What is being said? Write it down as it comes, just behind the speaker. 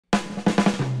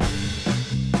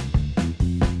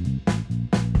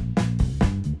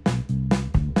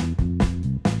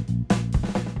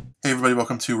everybody,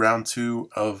 welcome to round two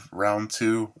of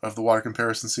the water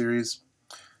comparison series.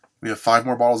 We have 5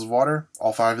 more bottles of water.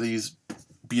 All 5 of these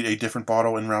beat a different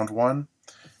bottle in round 1.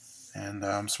 And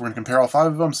so we're going to compare all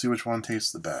 5 of them, see which one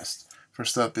tastes the best.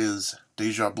 First up is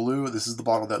Deja Blue. This is the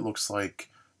bottle that looks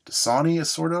like Dasani,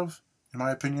 sort of, in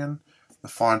my opinion. The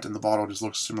font in the bottle just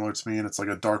looks similar to me, and it's like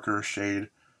a darker shade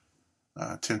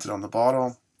tinted on the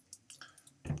bottle.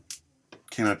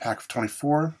 Came in a pack of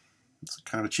 24. It's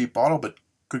kind of a cheap bottle, but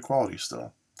good quality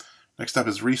still. Next up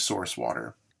is Resource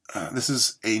Water. This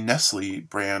is a Nestle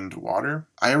brand water.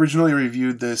 I originally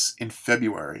reviewed this in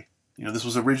February. This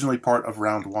was originally part of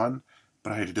round 1,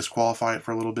 but I had to disqualify it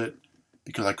for a little bit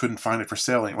because I couldn't find it for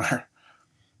sale anywhere.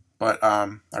 But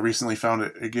I recently found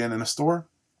it again in a store,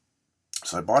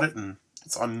 so I bought it and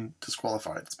it's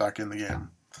undisqualified. It's back in the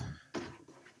game.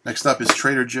 Next up is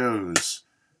Trader Joe's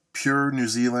Pure New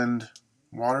Zealand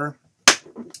water.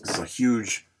 This is a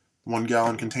huge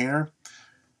 1-gallon container.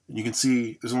 And you can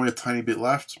see there's only a tiny bit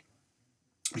left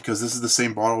because this is the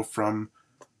same bottle from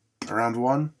round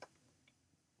 1.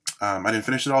 I didn't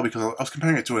finish it all because I was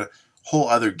comparing it to a whole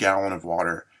other gallon of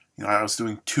water. I was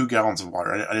doing 2 gallons of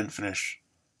water. I didn't finish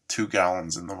 2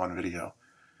 gallons in the one video.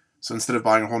 So instead of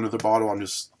buying a whole nother bottle, I'm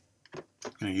just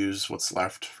going to use what's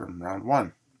left from round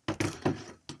 1.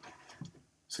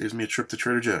 Saves me a trip to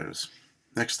Trader Joe's.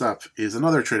 Next up is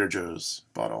another Trader Joe's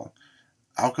bottle.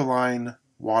 Alkaline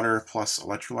water plus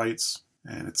electrolytes.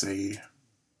 And it's a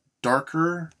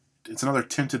darker, it's another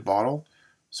tinted bottle.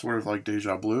 Sort of like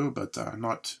Deja Blue, but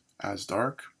not as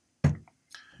dark.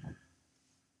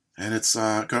 And it's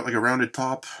got like a rounded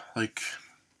top, like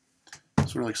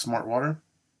sort of like Smart Water.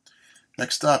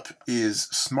 Next up is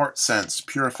Smart Sense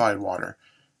Purified Water.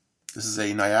 This is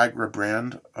a Niagara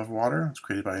brand of water. It's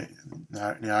created by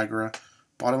Niagara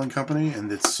Bottling Company, and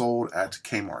it's sold at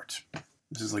Kmart.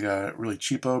 This is like a really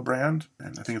cheapo brand,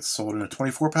 and I think it's sold in a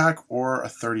 24-pack or a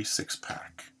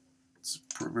 36-pack. It's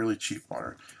really cheap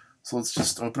water. So let's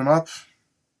just open them up,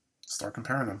 start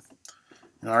comparing them.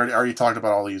 I already talked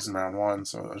about all these in round 1,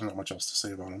 so there's not much else to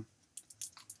say about them.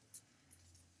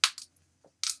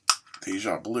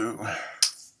 Deja Blue.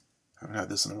 Haven't had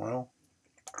this in a while.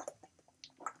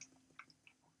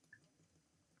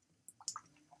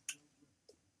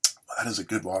 That is a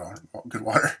good water. Good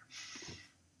water.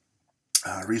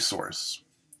 Resource.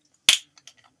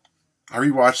 I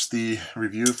rewatched the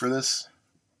review for this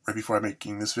right before I'm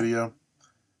making this video,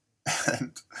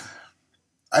 and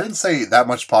I didn't say that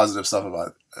much positive stuff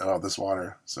about this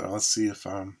water. So let's see if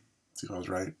I was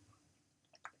right.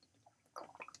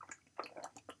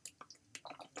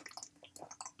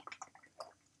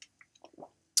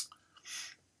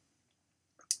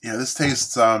 Yeah, this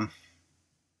tastes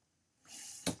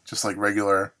just like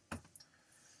regular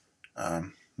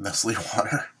Nestle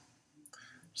water.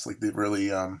 Just like they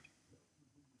really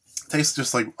tastes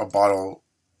just like a bottle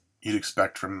you'd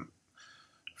expect from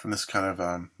this kind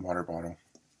of water bottle.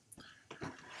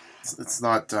 It's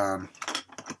not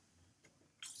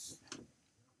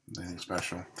anything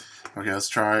special. Okay, let's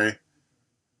try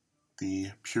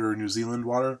the Pure New Zealand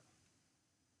water.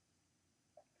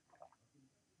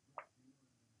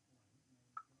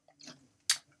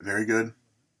 Very good.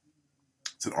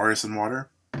 It's an artisan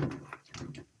water.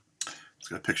 It's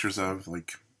got pictures of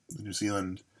like the New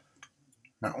Zealand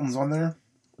mountains on there.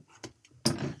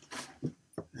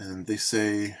 And they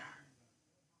say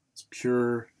it's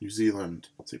Pure New Zealand.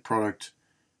 It's a product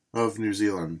of New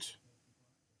Zealand.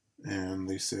 And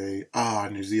they say,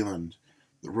 New Zealand.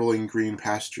 The rolling green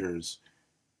pastures.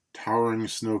 Towering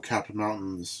snow-capped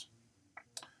mountains.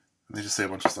 And they just say a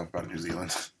bunch of stuff about New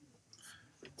Zealand.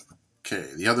 Okay,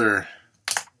 the other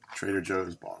Trader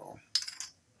Joe's bottle.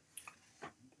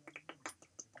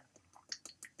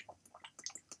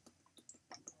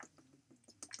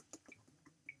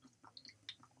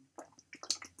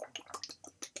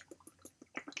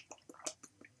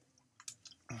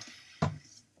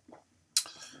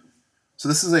 So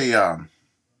this is a,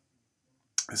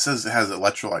 it says it has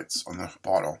electrolytes on the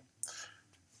bottle.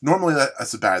 Normally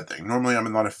that's a bad thing. Normally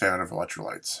I'm not a fan of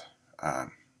electrolytes. I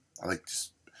like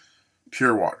just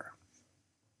pure water.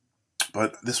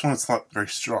 But this one, it's not very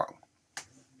strong.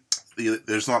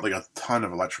 There's not like a ton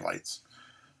of electrolytes.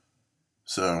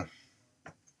 So,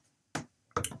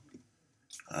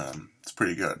 it's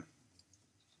pretty good.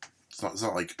 It's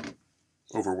not like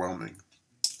overwhelming.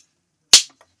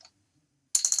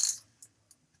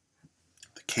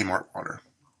 The Kmart water.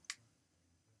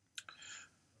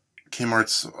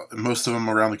 Kmart's, most of them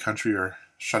around the country are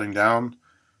shutting down.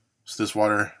 So this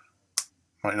water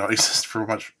might not exist for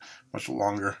much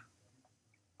longer.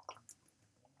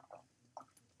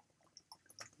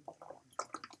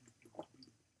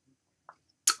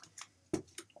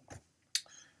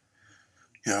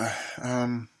 Yeah,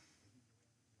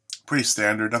 pretty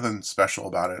standard. Nothing special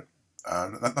about it.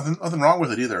 Nothing wrong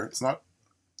with it either. It's not,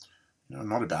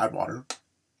 not a bad water.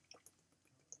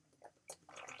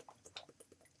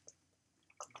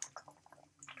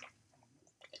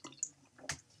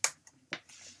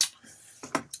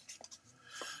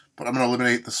 But I'm going to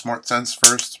eliminate the Smart Sense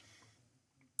first,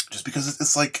 just because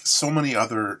it's like so many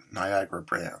other Niagara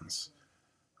brands.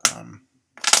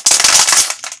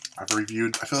 I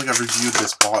feel like I've reviewed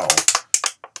this bottle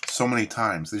so many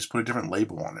times. They just put a different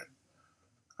label on it.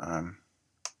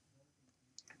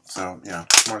 So yeah,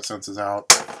 Smart Sense is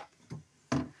out.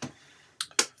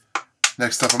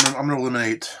 Next up, I'm going to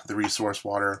eliminate the Resource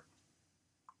Water.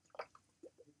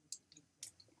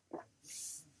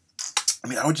 I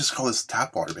mean, I would just call this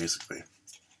tap water, basically.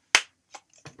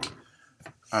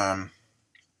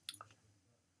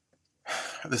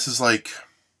 This is like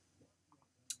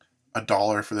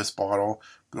 $1 for this bottle,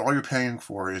 but all you're paying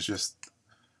for is just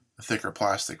the thicker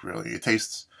plastic, really. It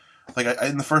tastes, like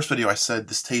in the first video I said,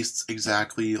 this tastes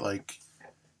exactly like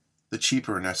the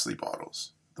cheaper Nestle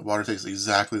bottles. The water tastes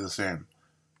exactly the same.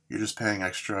 You're just paying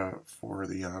extra for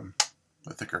the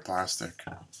thicker plastic.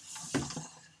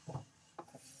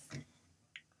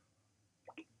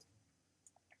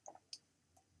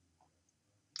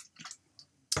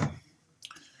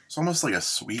 It's almost like a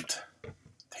sweet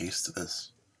taste to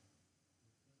this.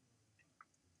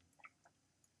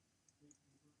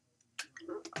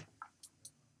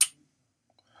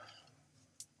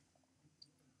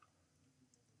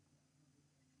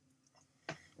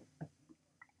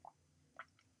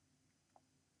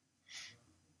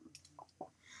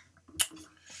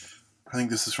 I think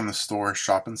this is from the store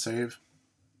Shop and Save.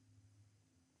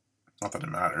 Not that it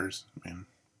matters. I mean,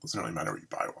 it doesn't really matter where you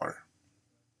buy water.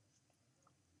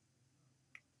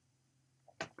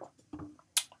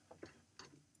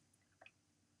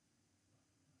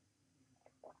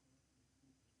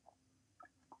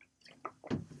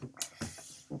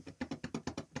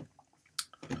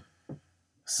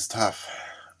 This is tough.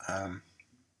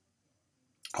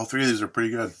 All three of these are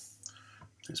pretty good.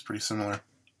 It's pretty similar.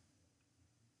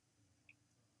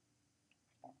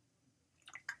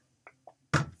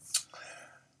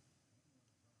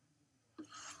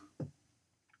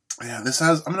 Yeah, I'm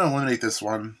going to eliminate this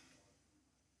one.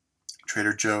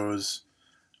 Trader Joe's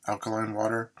Alkaline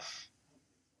water.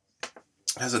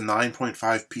 It has a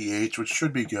 9.5 pH, which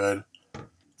should be good.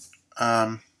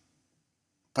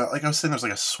 But like I was saying, there's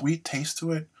like a sweet taste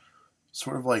to it.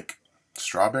 Sort of like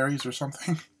strawberries or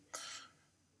something.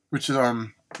 Which is,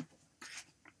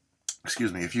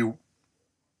 excuse me, if you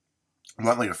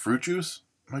want like a fruit juice,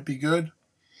 it might be good.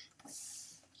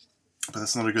 But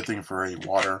that's not a good thing for a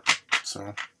water.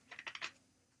 So,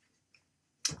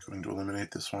 I'm going to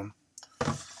eliminate this one.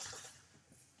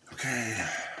 Okay,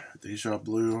 Deja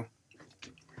Blue,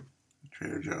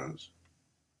 Trader Joe's.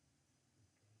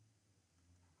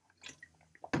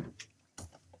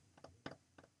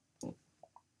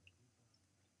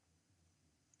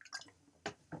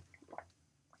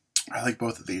 I like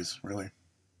both of these, really.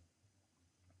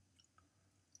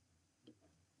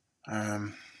 I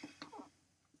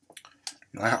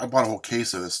bought a whole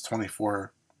case of this,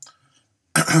 24,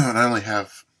 and I only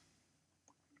have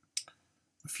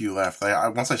a few left.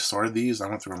 Once I started these, I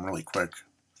went through them really quick.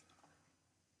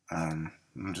 I'm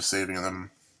just saving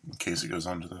them in case it goes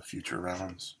on to the future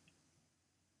rounds.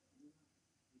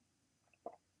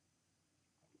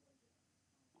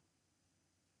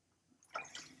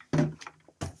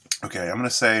 Okay, I'm going to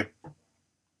say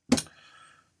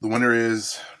the winner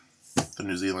is the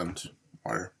New Zealand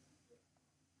water.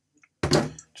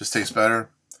 Just tastes better.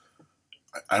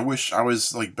 I wish I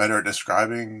was like better at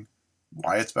describing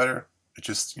why it's better. It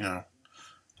just,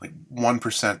 like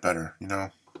 1% better,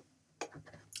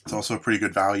 It's also a pretty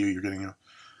good value. You're getting a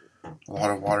lot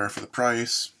of water for the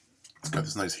price. It's got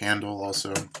this nice handle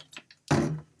also.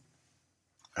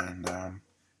 And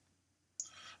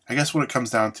I guess what it comes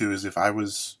down to is if I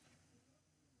was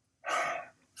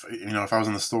in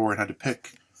the store and had to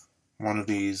pick one of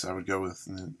these, I would go with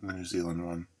the New Zealand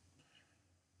one.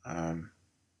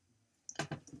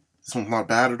 This one's not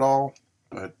bad at all,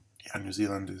 but yeah, New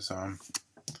Zealand is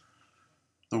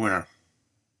the winner.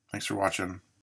 Thanks for watching.